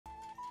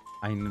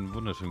Einen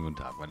wunderschönen guten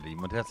Tag, meine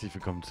Lieben, und herzlich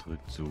willkommen zurück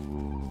zu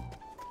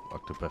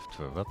OCTOPATH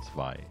TRAVLER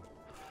 2,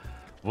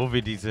 wo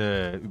wir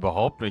diese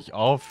überhaupt nicht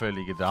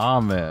auffällige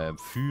Dame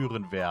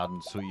führen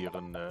werden zu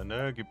ihrem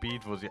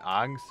Gebiet, wo sie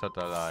Angst hat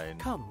allein.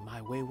 Come,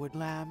 my wayward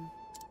lamb.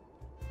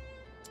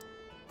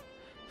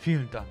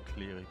 Vielen Dank,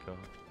 Kleriker.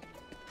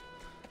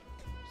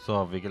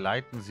 So, wir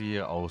geleiten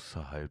sie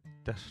außerhalb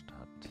der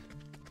Stadt.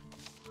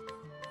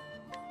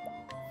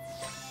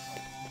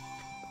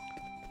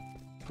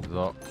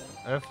 So,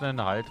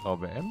 öffnen,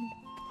 Haltraube M.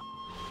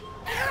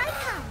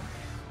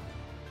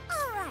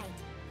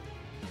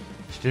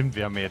 Stimmt,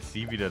 wir haben jetzt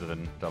die wieder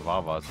drin. Da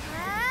war was.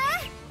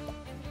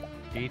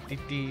 Sie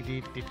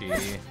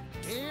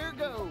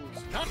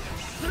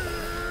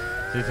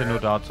ist ja nur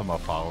da zum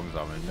Erfahrung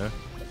sammeln, ne?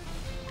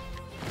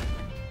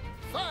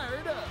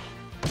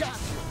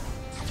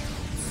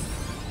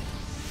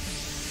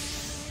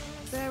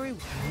 Very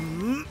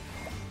well.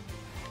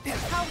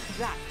 How's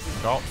that?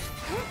 Ciao.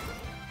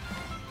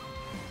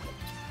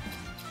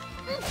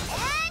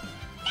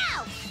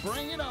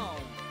 Bring it on.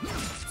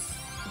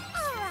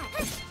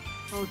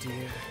 Oh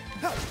dear.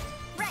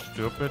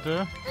 Stirb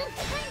bitte.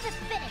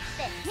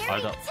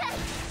 Alter.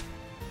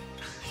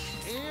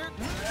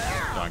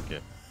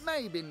 Danke.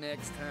 Maybe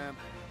next time.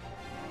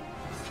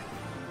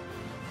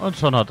 Und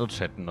schon hat uns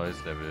Chat ein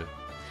neues Level.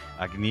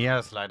 Agnea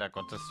ist leider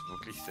Gottes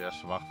wirklich sehr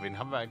schwach. Wen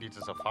haben wir eigentlich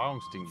das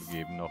Erfahrungsding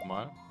gegeben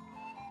nochmal?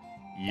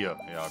 Ihr.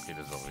 Ja, okay,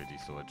 das ist auch richtig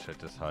so.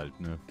 Chat ist halt,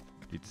 ne?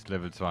 Die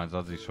Level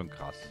 22 ist schon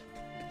krass.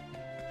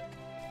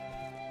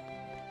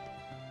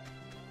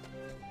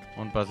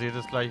 Und passiert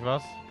ist gleich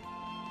was?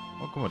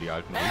 Oh, guck mal, die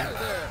alten. Hey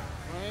there,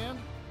 friend.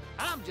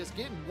 I'm just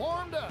getting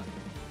warmed up.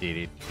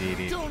 Let's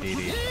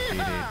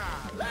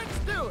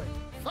do it.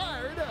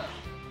 Fire it up.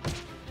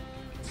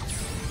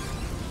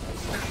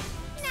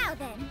 Now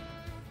then.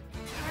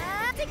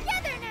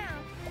 Together now.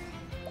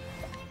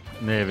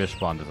 Nee, wir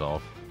sparen das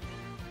auf.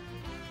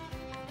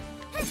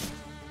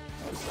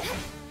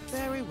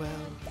 Very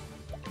well.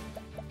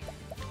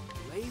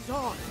 Blaze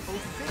on. Oh,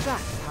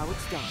 that's how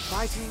it's done.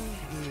 Fighting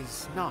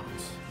is not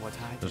what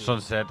I do. Das ist schon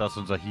sad, dass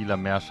unser Healer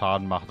mehr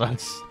Schaden macht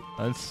als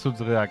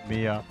unsere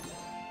Agnea.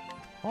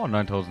 Oh,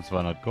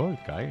 9200 Gold.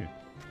 Geil.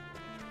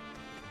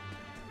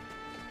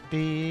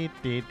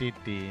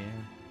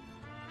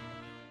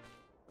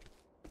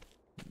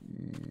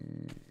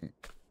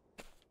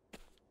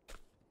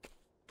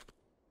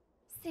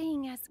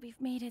 Seeing as we've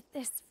made it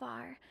this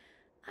far,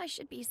 I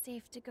should be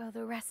safe to go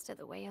the rest of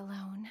the way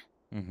alone.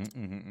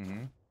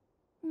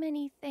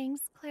 Many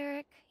thanks,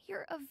 Cleric.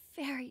 You're a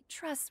very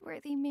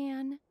trustworthy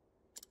man.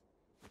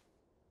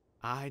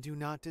 I do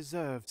not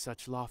deserve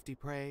such lofty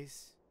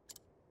praise.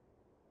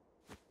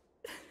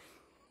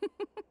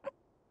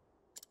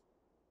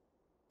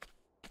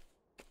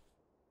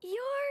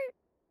 You're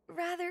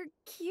rather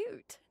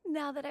cute,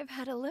 now that I've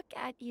had a look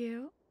at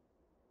you.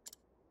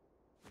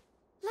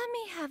 Let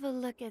me have a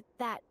look at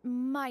that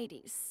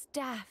mighty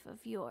staff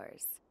of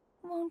yours,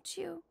 won't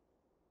you?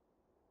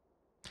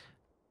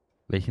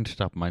 Welchen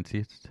Stab meint sie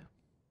jetzt?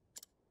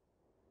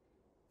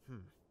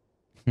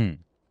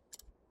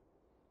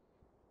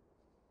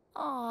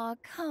 Aw,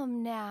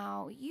 come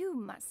now. You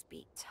must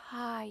be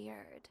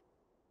tired.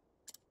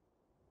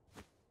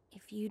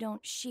 If you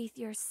don't sheath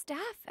your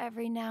staff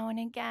every now and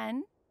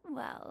again,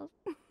 well...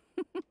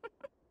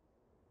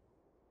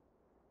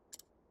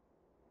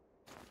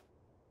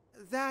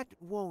 That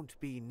won't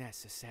be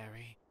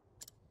necessary.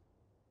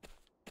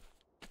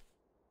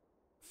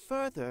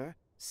 Further,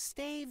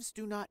 staves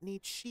do not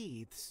need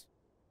sheaths.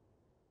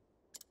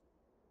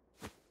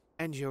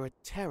 And you're a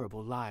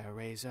terrible liar,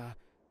 Reza.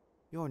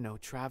 You're no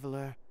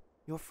traveler.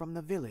 You're from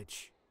the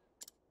village.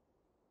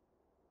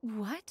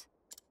 What?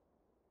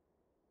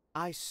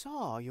 I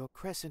saw your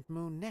crescent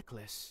moon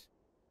necklace.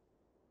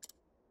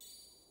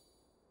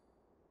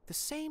 The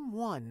same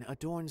one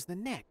adorns the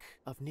neck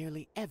of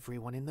nearly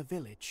everyone in the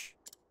village.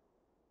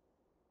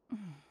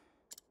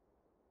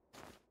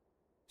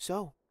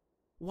 So,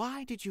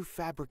 why did you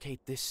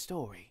fabricate this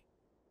story?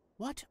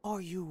 What are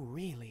you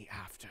really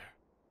after?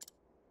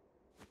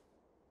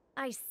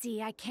 I see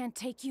I can't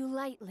take you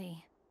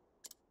lightly.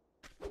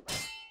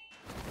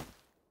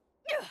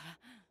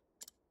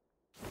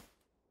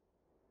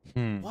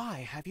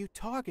 Why have you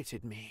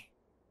targeted me?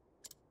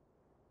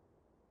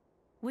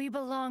 We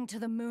belong to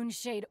the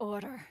Moonshade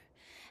Order,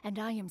 and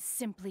I am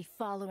simply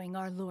following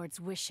our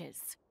Lord's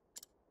wishes.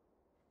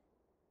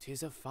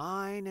 'Tis a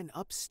fine and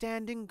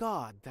upstanding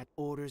god that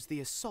orders the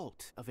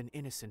assault of an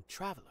innocent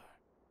traveler.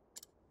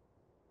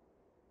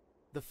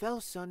 The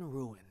Felsun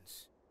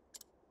ruins.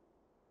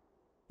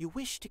 You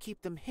wish to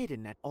keep them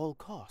hidden at all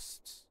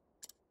costs.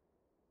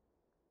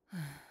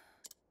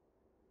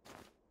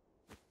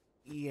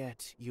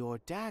 Yet your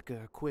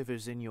dagger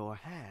quivers in your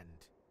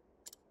hand.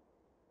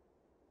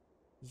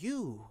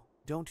 You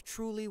don't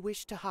truly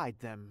wish to hide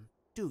them,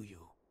 do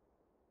you?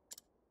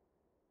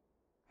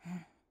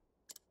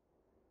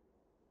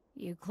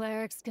 You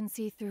clerics can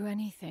see through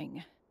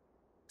anything.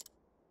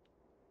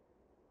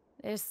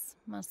 This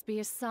must be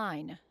a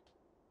sign.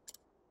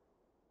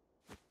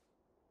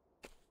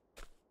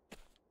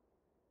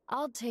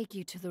 I'll take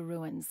you to the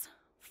ruins.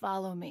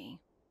 Follow me.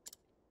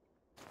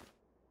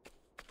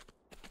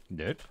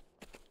 Nett.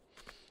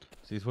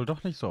 Sie ist wohl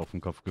doch nicht so auf den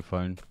Kopf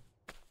gefallen.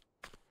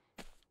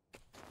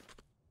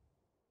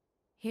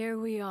 Here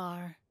we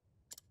are.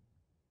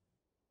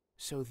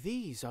 So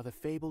these are the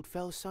fabled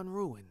Felsun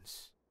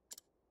ruins.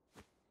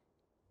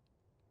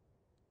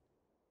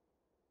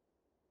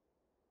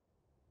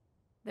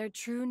 Their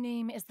true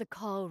name is the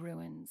Call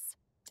Ruins.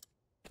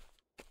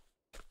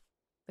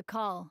 The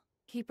Call,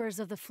 keepers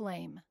of the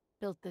flame,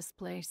 built this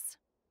place.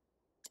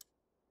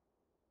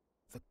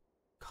 The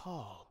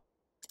Call.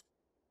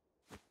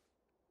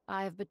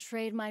 I have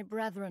betrayed my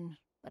brethren,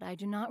 but I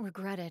do not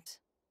regret it.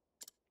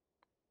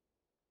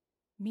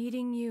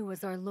 Meeting you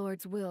was our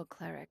Lord's will,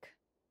 cleric.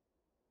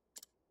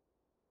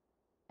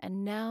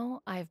 And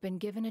now I have been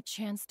given a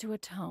chance to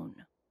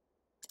atone.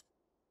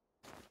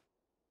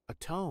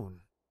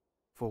 Atone?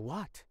 For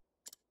what?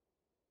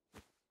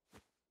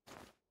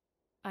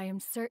 I am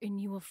certain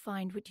you will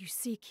find what you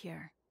seek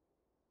here.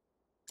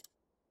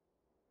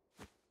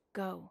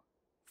 Go,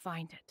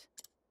 find it.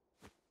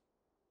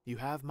 You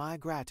have my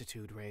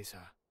gratitude,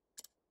 Reza.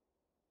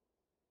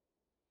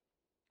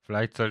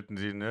 Vielleicht sollten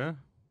sie,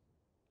 ne?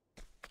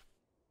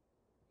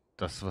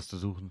 Das, was du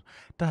suchen.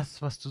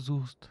 Das, was du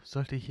suchst,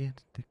 sollte hier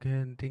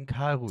in den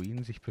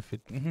Karl-Ruinen sich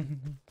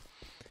befinden.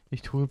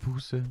 Ich tue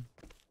Buße.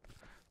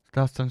 Du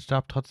darfst deinen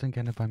Stab trotzdem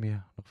gerne bei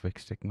mir noch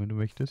wegstecken, wenn du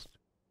möchtest.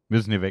 Wir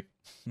müssen hier weg.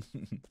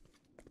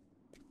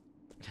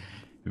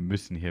 Wir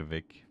müssen hier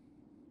weg.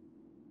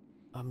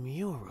 A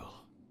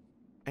mural.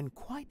 And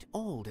quite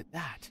old at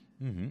that.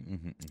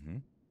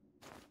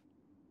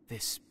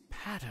 This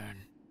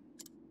pattern.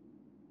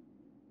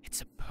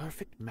 It's a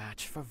perfect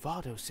match for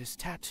Vados'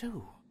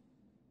 tattoo.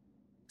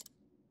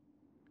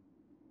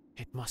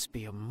 It must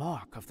be a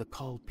mark of the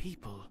Cull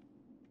people,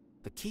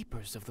 the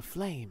keepers of the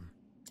flame.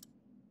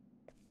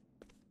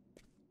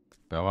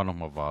 Wer war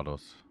nochmal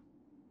Vados?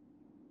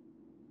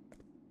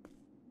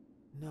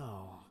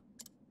 No.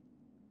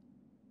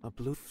 A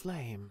blue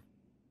flame.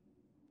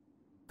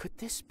 Could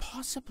this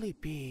possibly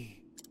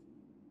be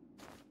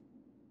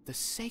the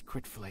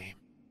sacred flame?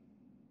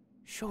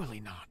 Surely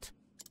not.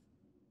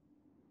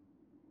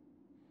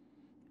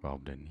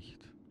 Warum denn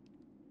nicht?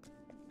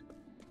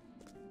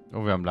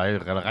 Oh, wir haben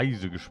leider ein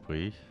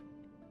Reisegespräch.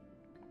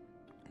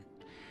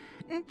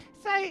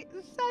 Seit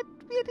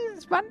wir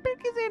dieses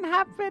Wandbild gesehen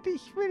haben,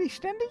 will ich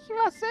ständig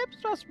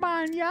selbst was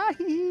malen, ja?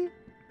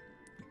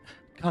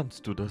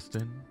 Kannst du das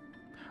denn?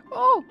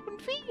 Oh,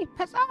 und wie?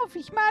 Pass auf,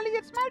 ich male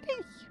jetzt mal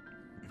dich.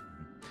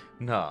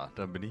 Na,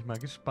 dann bin ich mal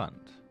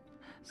gespannt.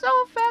 So,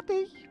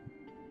 fertig.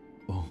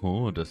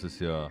 Oh, das ist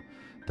ja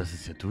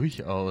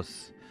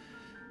durchaus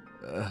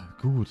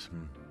gut.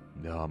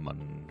 Ja,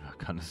 man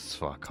kann es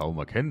zwar kaum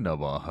erkennen,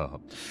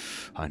 aber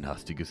ein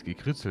hastiges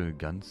Gekritzel,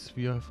 ganz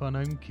wie von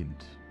einem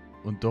Kind.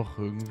 Und doch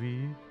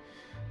irgendwie,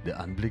 der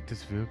Anblick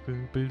des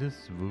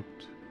Bildes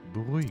wirkt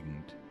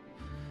beruhigend.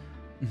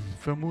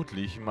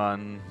 Vermutlich,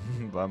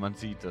 weil man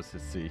sieht, dass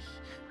es sich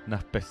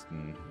nach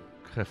besten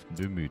Kräften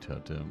bemüht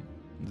hatte.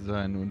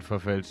 Seine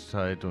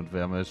Unverfälschtheit und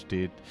Wärme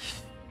steht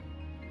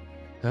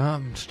ja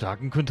im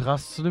starken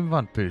Kontrast zu dem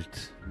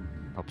Wandbild.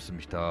 Ob sie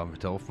mich da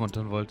mit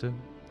aufmuntern wollte?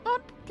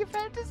 Und,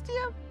 gefällt es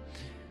dir?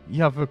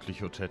 Ja,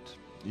 wirklich, Otette.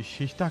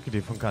 Ich danke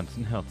dir von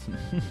ganzem Herzen.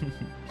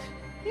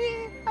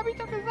 Hab ich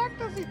doch gesagt,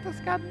 dass ich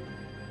das kann.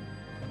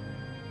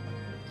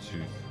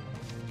 Süß.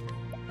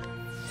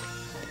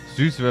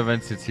 Süß wäre, wenn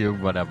es jetzt hier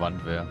irgendwo an der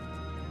Wand wäre.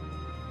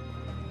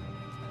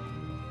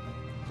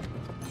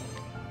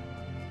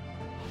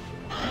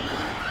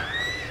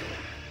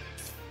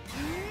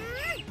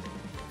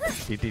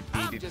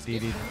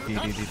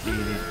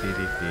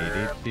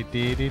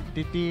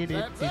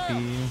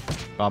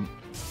 Bam.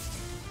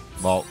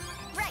 Wow.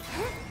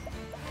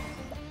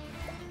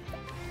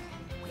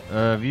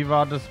 Wie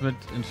war das mit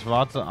in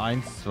Schwarze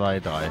 1, 2,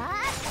 3?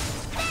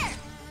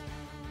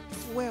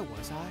 Where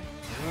was I?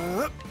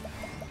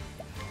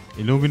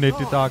 Illuminate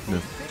the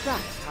Darkness.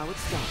 That's how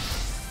it's done.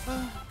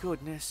 Oh,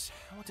 goodness.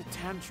 What a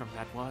tantrum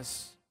that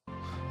was.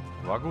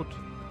 War gut.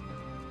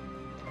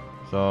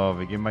 So,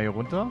 wir gehen mal hier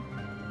runter.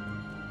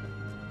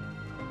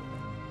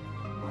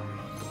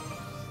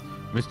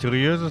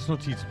 Mysteriöses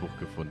Notizbuch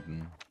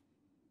gefunden.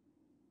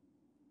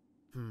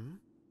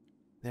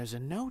 There's a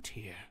note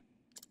here.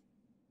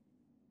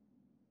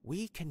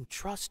 We can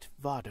trust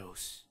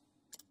Vados.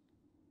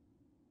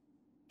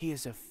 He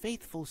is a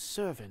faithful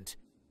servant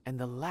and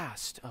the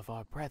last of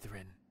our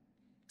brethren.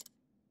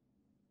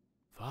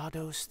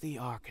 Vados the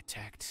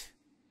architect.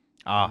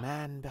 The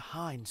man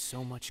behind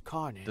so much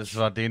carnage. Das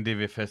war den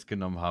wir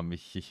festgenommen haben.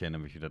 Ich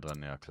erinnere mich wieder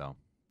dran. Ja, klar.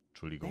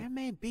 Entschuldigung. There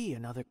may be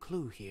another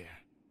clue here.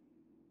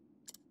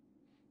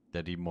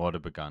 Der die Morde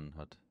begangen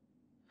hat.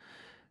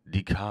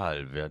 Die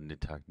Kahl werden den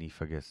Tag nie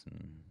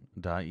vergessen,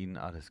 da ihnen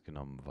alles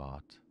genommen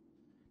ward.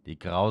 Die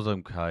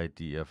Grausamkeit,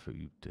 die er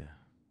verübte.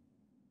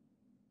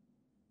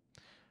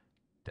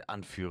 Der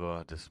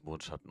Anführer des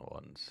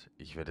Mondschattenordens.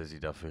 Ich werde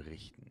sie dafür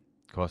richten.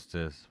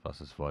 Koste es,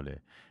 was es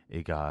wolle.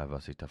 Egal,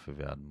 was ich dafür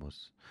werden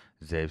muss.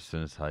 Selbst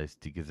wenn es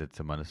heißt, die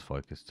Gesetze meines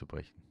Volkes zu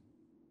brechen.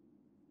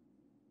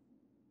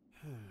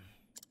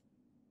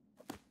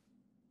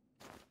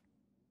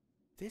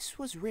 This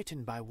was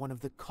written by one of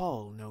the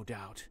Call, no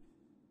doubt.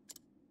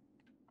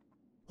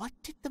 What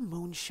did the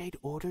Moonshade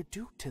Order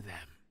do to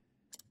them?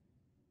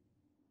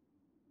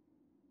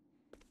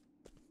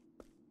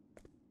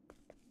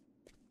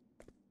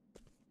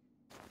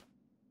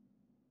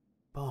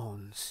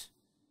 Bones.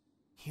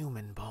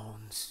 Human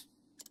bones.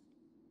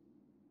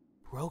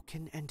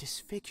 Broken and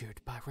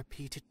disfigured by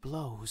repeated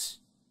blows.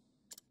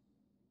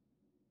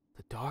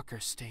 The darker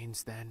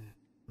stains, then,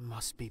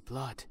 must be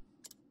blood.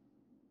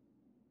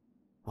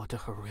 What a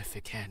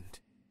horrific end.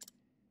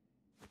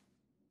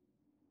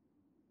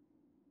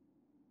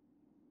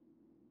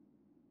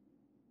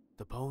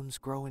 The bones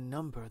grow in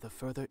number the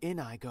further in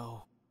I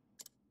go.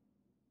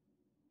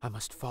 I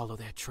must follow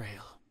their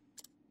trail.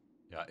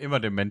 Ja, immer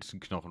dem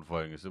Menschenknochen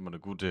folgen ist immer eine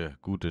gute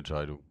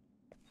Entscheidung.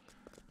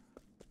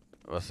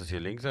 Was ist hier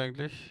links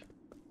eigentlich?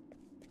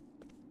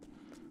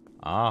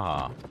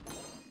 Aha.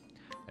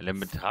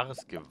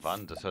 Elementares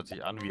Gewand. Das hört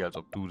sich an, wie als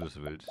ob du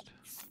das willst.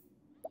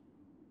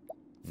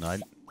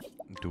 Nein.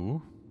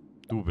 Du?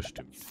 Du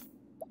bestimmt.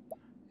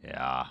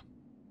 Ja.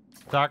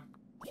 Zack.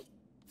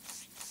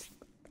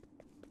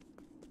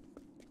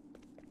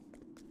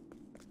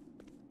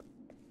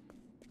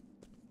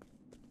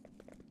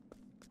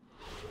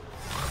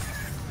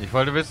 Ich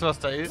wollte wissen, was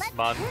da ist,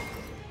 Mann.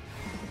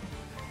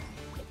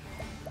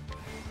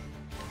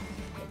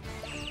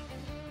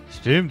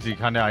 Stimmt, sie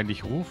kann ja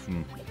eigentlich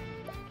rufen.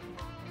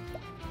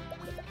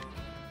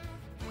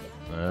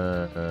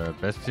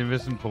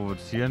 Bestienwissen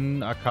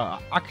provozieren, Akta.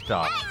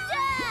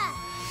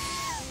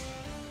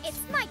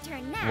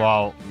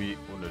 Wow, wie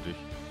unnötig.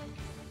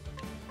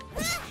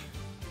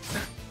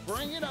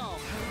 Bring it on.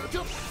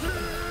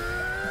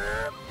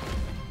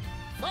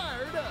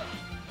 Fired up.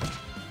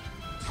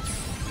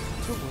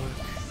 To work.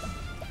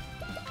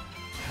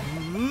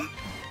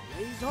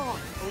 Blaze on,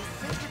 O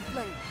sacred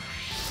flame.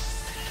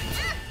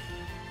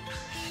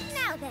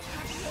 Now then,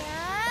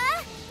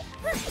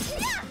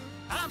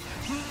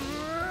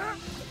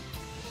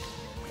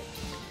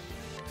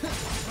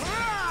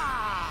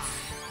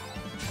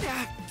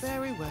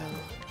 Very well.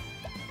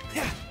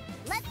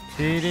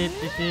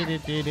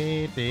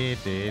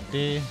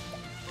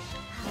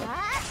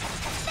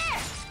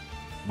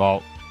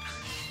 Wow.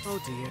 Oh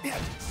dear.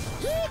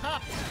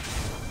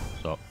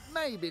 So.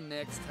 Maybe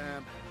next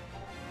time.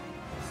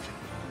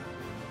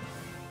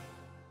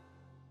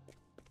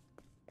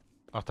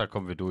 Ach, da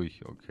kommen wir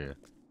durch. Okay.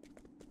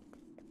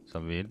 Was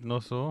haben wir hinten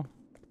noch so?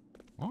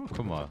 Oh,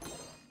 guck mal.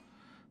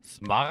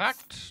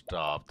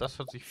 Smaragdstab. Das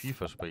hört sich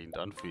vielversprechend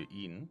an für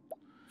ihn.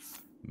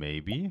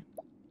 Maybe.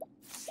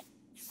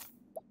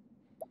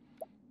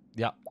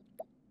 Ja.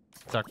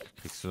 Zack,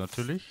 kriegst du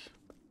natürlich.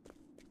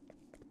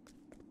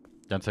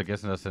 Ganz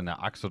vergessen, dass er eine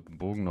Axt und einen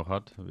Bogen noch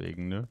hat.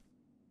 Wegen, ne?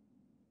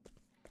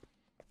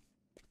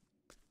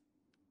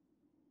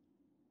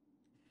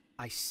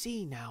 I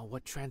see now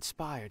what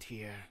transpired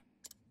here.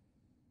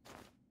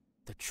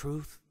 The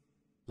truth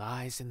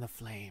lies in the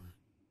flame.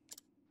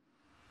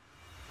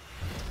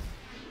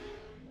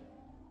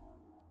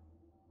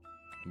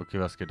 Okay,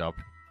 was geht ab?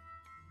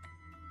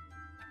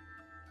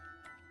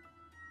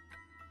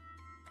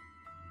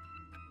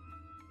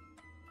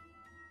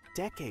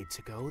 Decades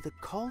ago, the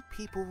Call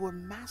people were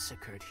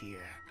massacred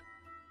here.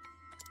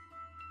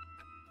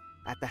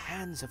 At the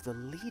hands of the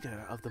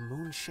leader of the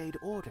Moonshade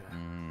Order.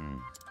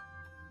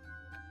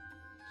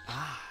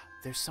 Ah,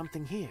 there's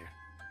something here.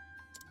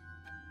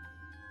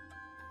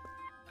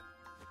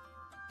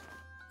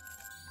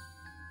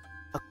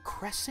 A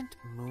crescent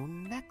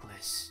moon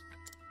necklace.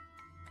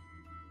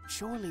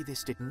 Surely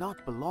this did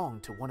not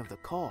belong to one of the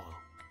Call.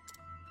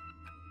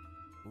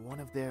 One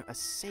of their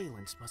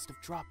assailants must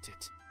have dropped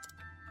it.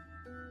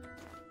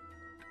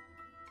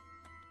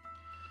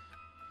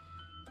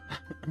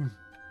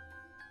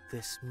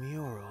 This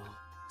mural.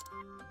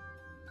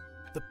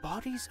 The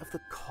bodies of the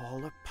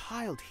Call are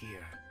piled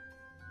here.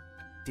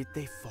 Did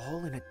they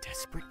fall in a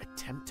desperate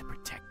attempt to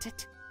protect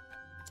it?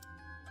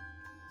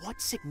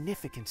 What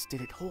significance did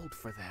it hold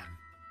for them?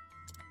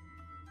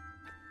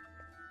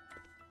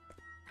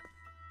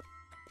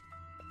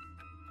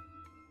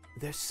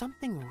 There's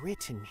something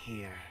written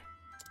here.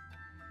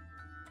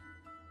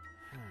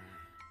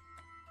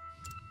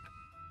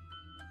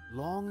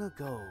 Long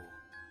ago,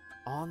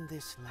 on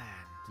this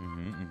land,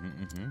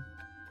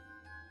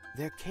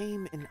 there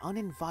came an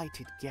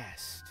uninvited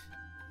guest.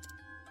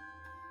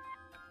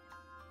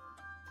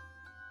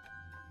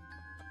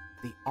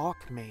 The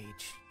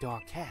Archmage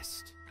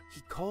Darkest.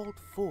 He called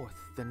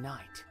forth the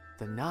night.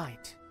 The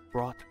night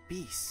brought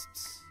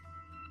beasts.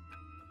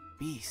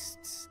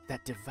 Beasts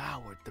that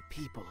devoured the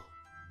people.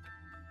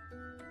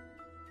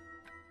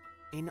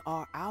 In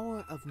our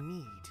hour of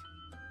need,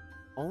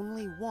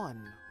 only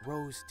one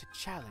rose to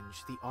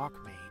challenge the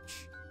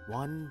Archmage.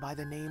 One by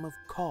the name of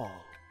Call.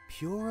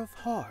 Pure of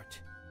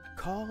heart,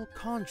 Call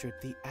conjured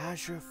the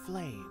azure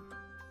flame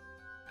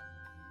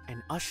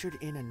and ushered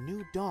in a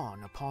new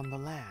dawn upon the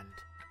land.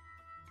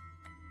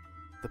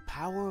 The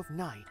power of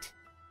night,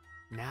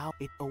 now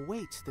it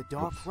awaits the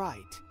dark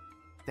right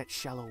that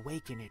shall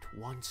awaken it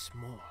once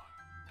more.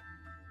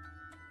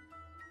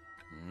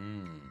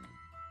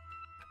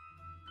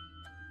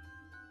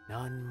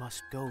 None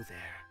must go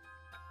there.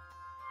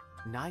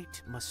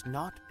 Night must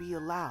not be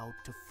allowed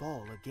to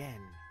fall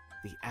again.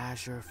 The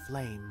azure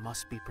flame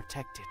must be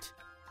protected.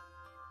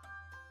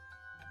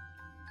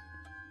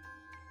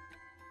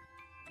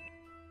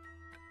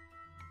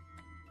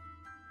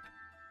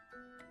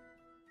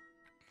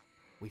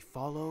 We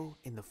follow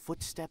in the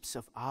footsteps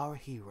of our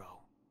hero.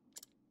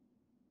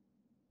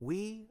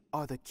 We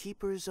are the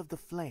keepers of the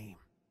flame,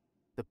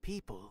 the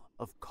people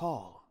of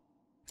Call.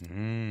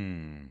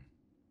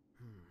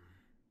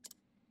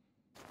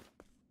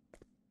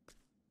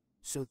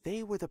 So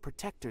they were the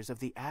protectors of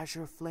the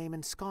azure flame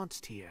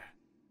ensconced here.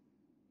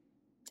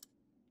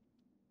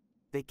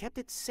 They kept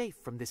it safe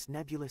from this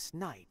nebulous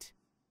night.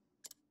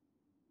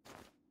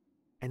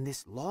 And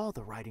this law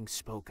the writing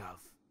spoke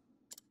of.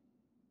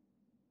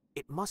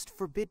 It must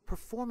forbid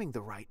performing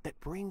the rite that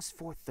brings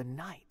forth the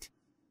night.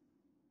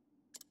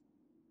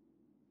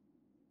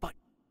 But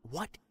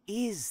what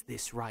is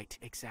this rite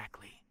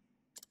exactly?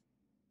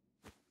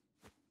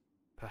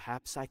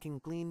 Perhaps I can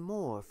glean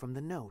more from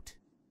the note.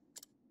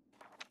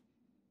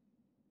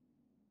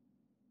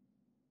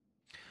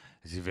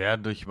 Sie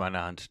werden durch meine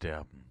Hand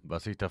sterben,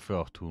 was ich dafür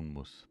auch tun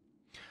muss.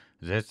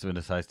 Selbst wenn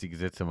es heißt, die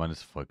Gesetze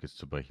meines Volkes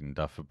zu brechen,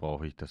 dafür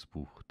brauche ich das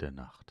Buch der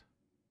Nacht.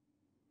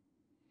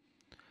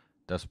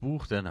 Das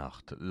Buch der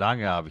Nacht.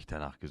 Lange habe ich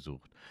danach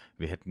gesucht.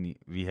 Wie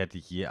hätte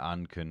ich je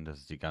ahnen können, dass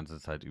es die ganze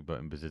Zeit über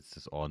im Besitz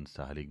des Ordens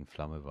der Heiligen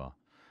Flamme war?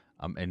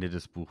 Am Ende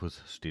des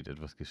Buches steht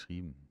etwas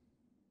geschrieben.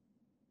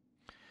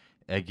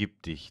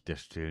 Ergib dich der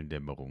stillen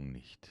Dämmerung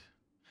nicht,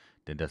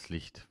 denn das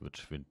Licht wird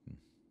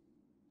schwinden.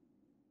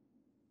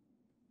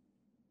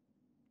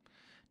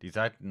 Die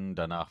Seiten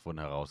danach wurden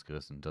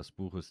herausgerissen. Das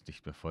Buch ist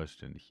nicht mehr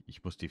vollständig.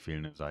 Ich muss die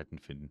fehlenden Seiten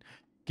finden.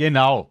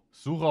 Genau!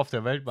 Suche auf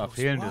der Welt mal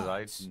fehlende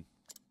Seiten.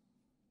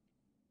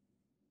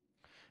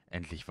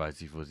 Endlich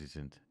weiß ich, wo sie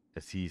sind.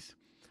 Es hieß,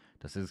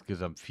 dass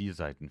insgesamt 4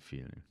 Seiten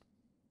fehlen.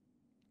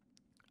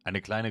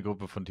 Eine kleine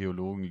Gruppe von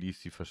Theologen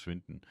ließ sie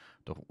verschwinden.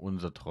 Doch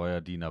unser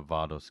treuer Diener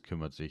Vardos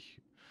kümmert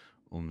sich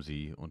um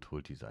sie und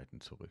holt die Seiten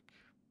zurück.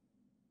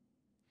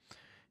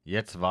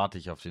 Jetzt warte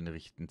ich auf den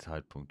richtigen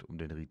Zeitpunkt, um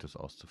den Ritus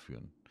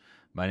auszuführen.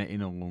 Meine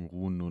Erinnerungen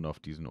ruhen nun auf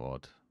diesen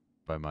Ort,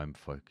 bei meinem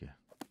Volke.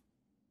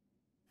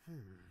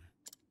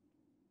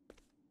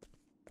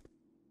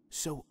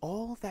 So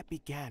all that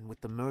began with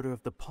the murder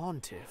of the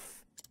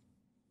pontiff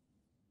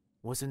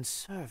was in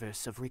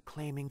service of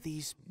reclaiming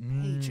these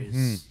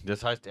pages.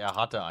 Das heißt, er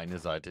hatte eine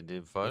Seite in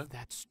dem Fall. If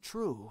that's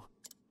true,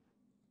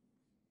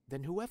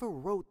 then whoever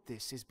wrote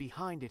this is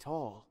behind it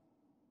all.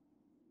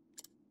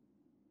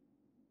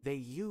 They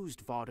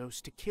used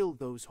Vardos to kill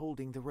those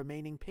holding the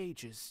remaining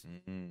pages.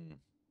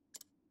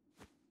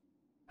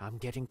 I'm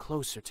getting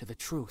closer to the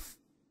truth.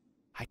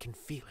 I can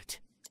feel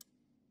it.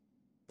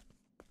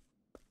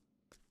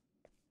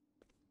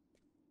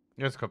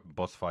 Jetzt kommt ein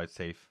Bossfight,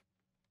 safe.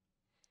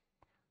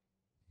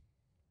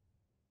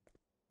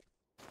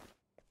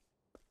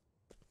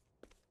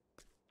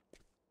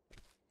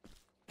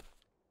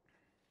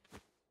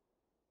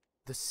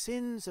 The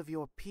sins of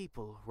your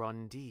people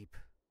run deep.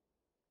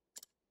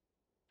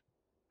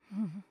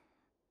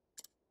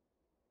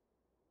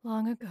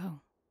 Long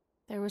ago,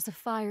 there was a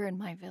fire in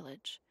my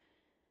village.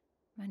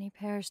 Many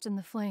perished in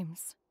the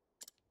flames.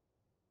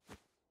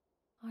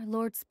 Our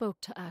Lord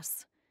spoke to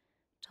us,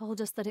 told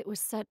us that it was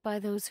set by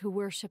those who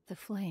worship the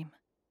flame.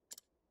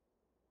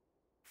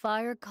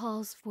 Fire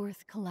calls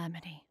forth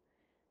calamity,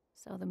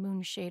 so the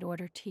Moonshade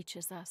Order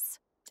teaches us.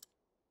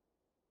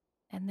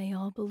 And they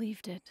all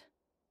believed it.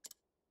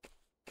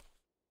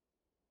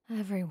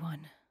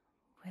 Everyone,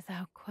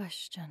 without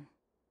question.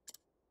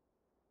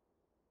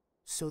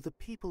 So the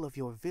people of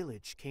your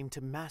village came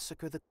to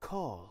massacre the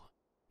Call.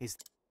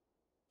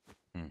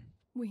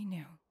 We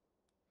knew.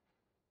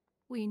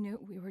 We knew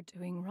we were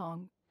doing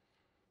wrong.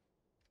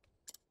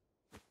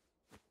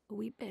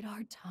 We bit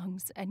our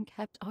tongues and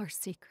kept our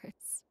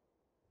secrets.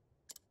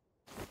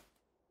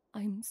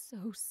 I'm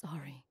so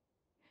sorry.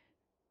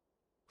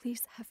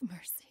 Please have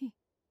mercy.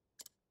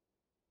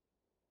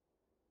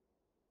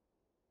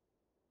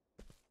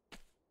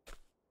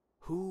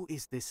 Who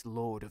is this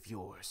lord of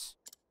yours?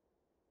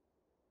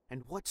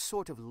 And what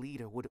sort of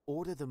leader would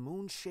order the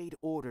Moonshade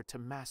Order to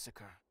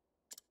massacre?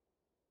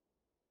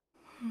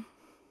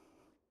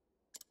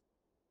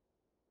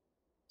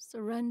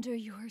 Surrender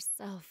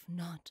yourself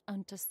not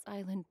unto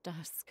silent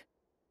dusk,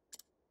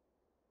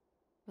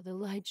 for the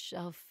light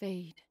shall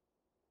fade,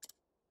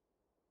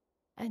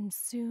 and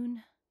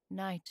soon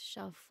night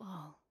shall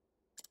fall.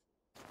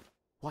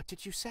 What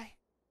did you say?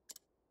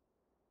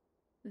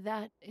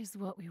 That is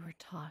what we were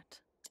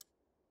taught.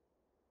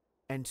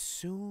 And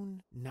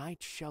soon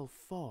night shall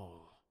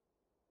fall.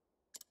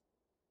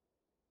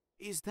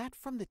 Is that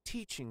from the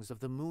teachings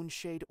of the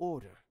Moonshade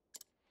Order?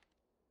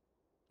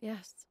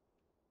 Yes.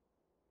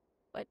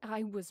 But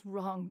I was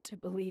wrong to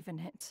believe in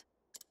it.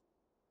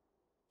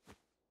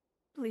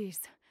 Please,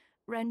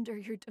 render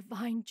your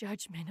divine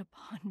judgment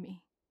upon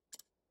me.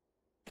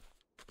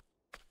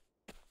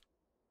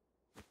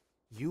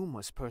 you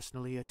must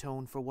personally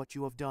atone for what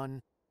you have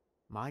done.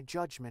 My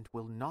judgment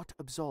will not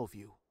absolve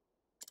you.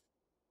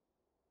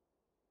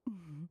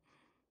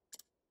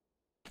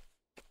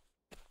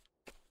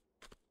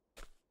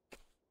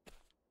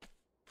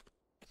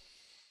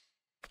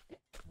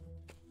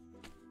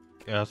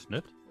 Er ist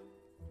nett.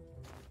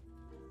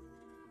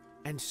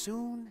 And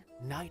soon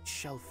night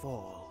shall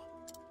fall.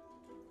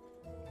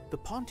 The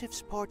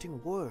pontiff's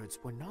parting words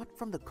were not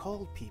from the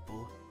called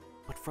people,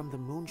 but from the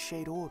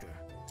Moonshade Order.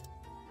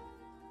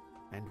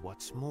 And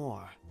what's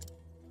more,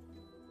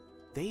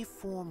 they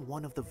form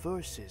one of the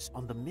verses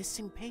on the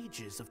missing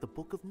pages of the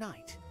Book of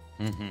Night.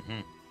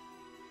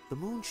 The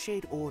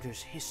Moonshade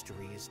Order's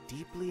history is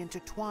deeply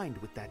intertwined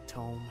with that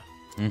tome.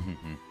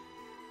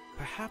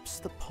 Perhaps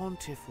the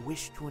pontiff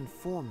wished to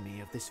inform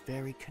me of this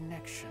very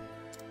connection.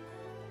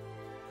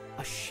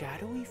 A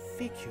shadowy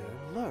figure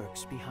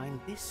lurks behind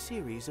this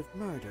series of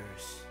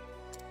murders.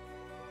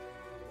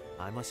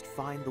 I must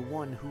find the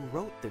one who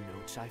wrote the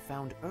notes I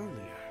found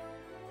earlier.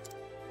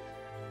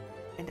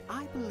 And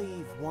I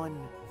believe one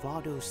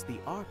Vados the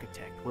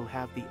Architect will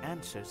have the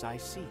answers I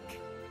seek.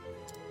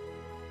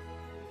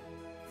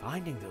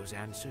 Finding those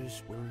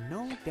answers will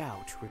no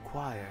doubt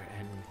require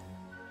an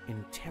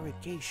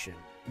interrogation.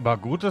 War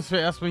gut, dass wir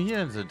erstmal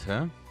hier sind,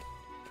 hä?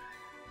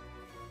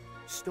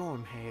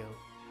 Stormhail.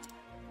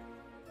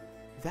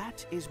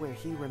 That is where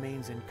he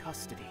remains in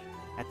custody,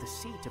 at the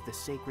seat of the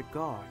Sacred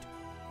Guard.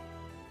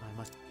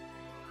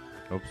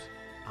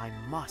 I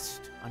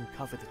must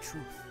uncover the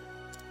truth.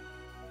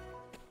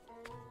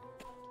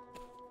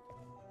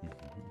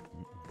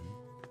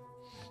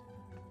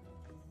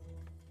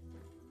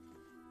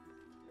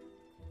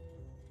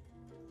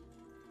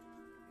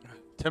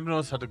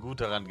 Temenos hatte gut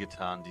daran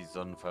getan, die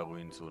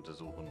Sonnenfallruinen zu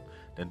untersuchen,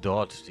 denn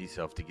dort stieß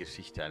er auf die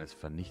Geschichte eines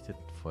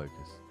vernichteten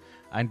Volkes.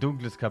 Ein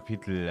dunkles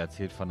Kapitel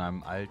erzählt von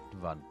einem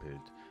alten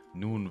Wandbild.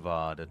 Nun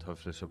war der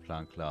teuflische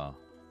Plan klar.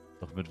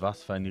 Doch mit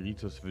was für einem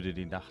Ritus würde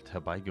die Nacht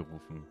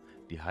herbeigerufen?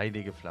 Die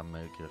heilige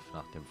Flamme griff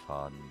nach dem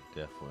Faden,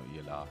 der vor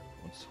ihr lag,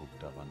 und zog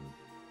daran.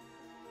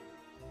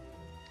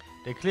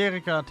 Der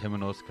Kleriker,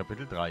 Temenos,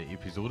 Kapitel 3,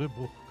 Episode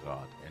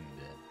Bruchgrad,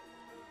 Ende.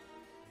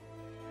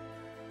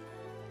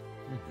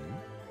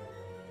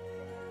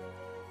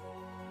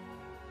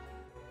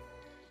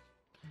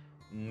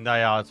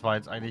 Naja, es war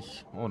jetzt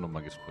eigentlich... Oh,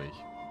 nochmal Gespräch.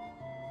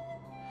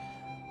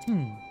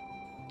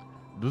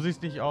 Du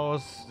siehst nicht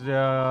aus,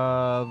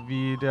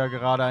 wie der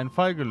gerade einen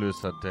Fall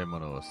gelöst hat,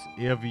 Temenos.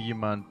 Eher wie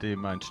jemand,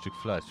 dem ein Stück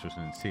Fleisch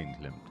zwischen den Zähnen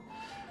klemmt.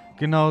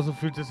 Genauso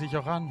fühlt es sich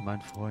auch an,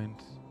 mein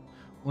Freund.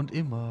 Und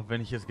immer,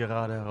 wenn ich es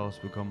gerade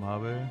herausbekommen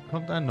habe,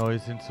 kommt ein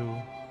neues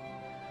hinzu.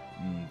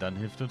 Dann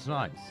hilft uns nur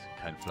eins,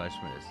 kein Fleisch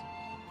mehr essen.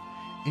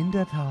 In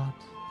der Tat.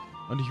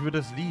 Und ich würde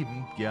es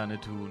liebend gerne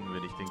tun,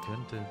 wenn ich denn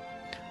könnte.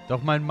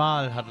 Doch mein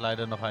Mahl hat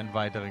leider noch einen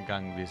weiteren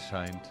Gang, wie es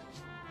scheint.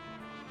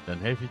 Dann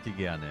helfe ich dir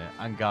gerne.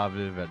 An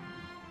Gabel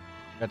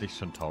werd ich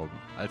schon taugen.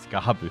 Als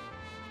Gabel.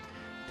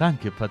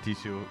 Danke,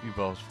 Patricio,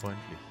 überaus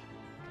freundlich.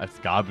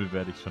 Als Gabel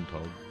werde ich schon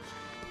taugen.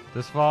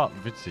 Das war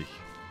witzig.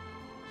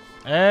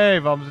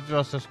 Ey, warum sind wir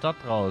aus der Stadt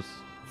raus?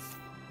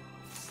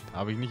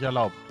 Habe ich nicht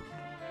erlaubt.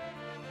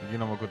 Wir gehen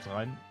nochmal kurz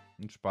rein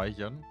und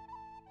speichern.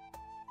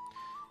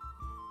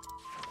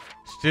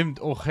 Stimmt,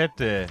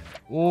 Ochette.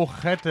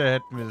 Ochette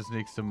hätten wir das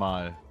nächste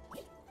Mal.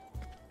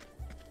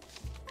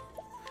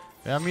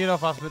 Wir haben hier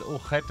noch was mit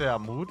Ochette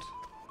am Hut.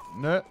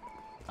 Ne?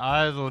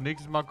 Also,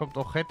 nächstes Mal kommt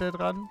Ochette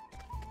dran.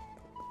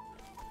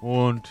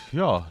 Und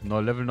ja,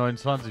 Level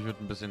 29 wird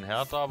ein bisschen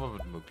härter, aber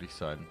wird möglich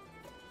sein.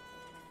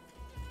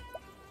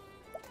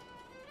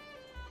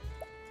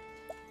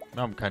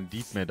 Wir haben keinen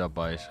Dieb mehr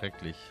dabei,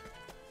 schrecklich.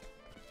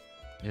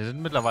 Hier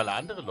sind mittlerweile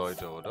andere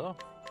Leute, oder?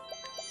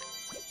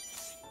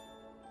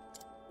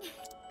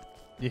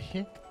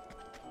 Liegt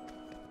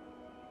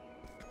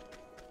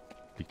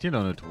hier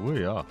noch eine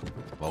Truhe? Ja.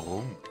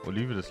 Warum?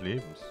 Olive des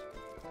Lebens.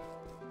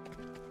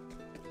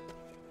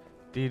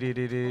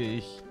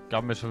 Ich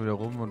gammel schon wieder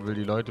rum und will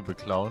die Leute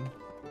beklauen.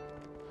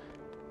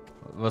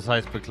 Was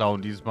heißt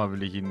beklauen? Dieses Mal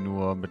will ich ihn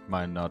nur mit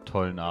meiner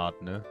tollen Art,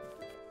 ne?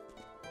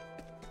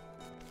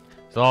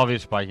 So, wir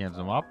speichern jetzt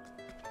nochmal ab.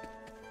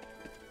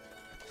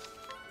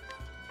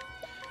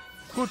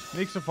 Gut,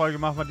 nächste Folge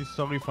machen wir die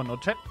Story von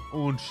Ochette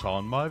und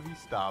schauen mal, wie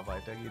es da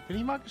weitergeht. Bin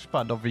ich mal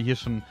gespannt, ob wir hier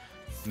schon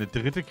eine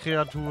dritte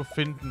Kreatur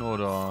finden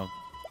oder...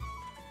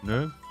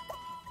 Ne?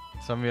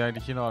 Was haben wir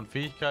eigentlich hier noch an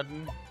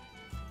Fähigkeiten?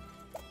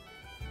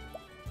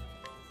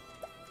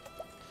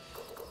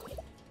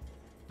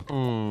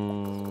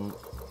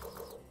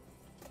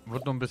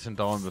 Wird noch ein bisschen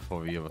dauern,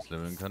 bevor wir hier was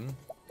leveln können.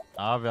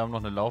 Aber wir haben noch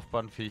eine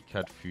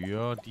Laufbahnfähigkeit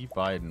für die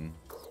beiden.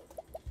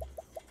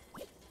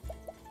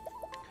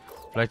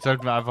 Vielleicht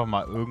sollten wir einfach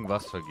mal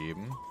irgendwas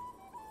vergeben.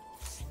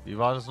 Wie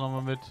war das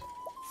nochmal mit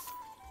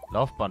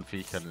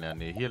Laufbahnfähigkeiten lernen?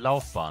 Ne, hier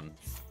Laufbahn.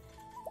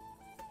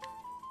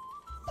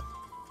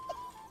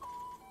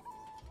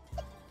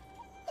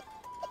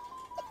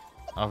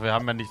 Ach, wir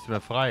haben ja nichts mehr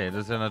frei.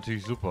 Das ist ja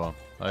natürlich super.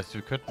 Heißt,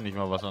 wir könnten nicht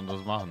mal was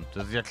anderes machen.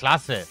 Das ist ja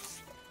klasse.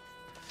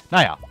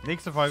 Naja,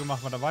 nächste Folge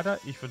machen wir dann weiter.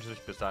 Ich wünsche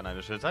euch bis dahin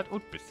eine schöne Zeit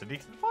und bis zur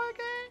nächsten Folge.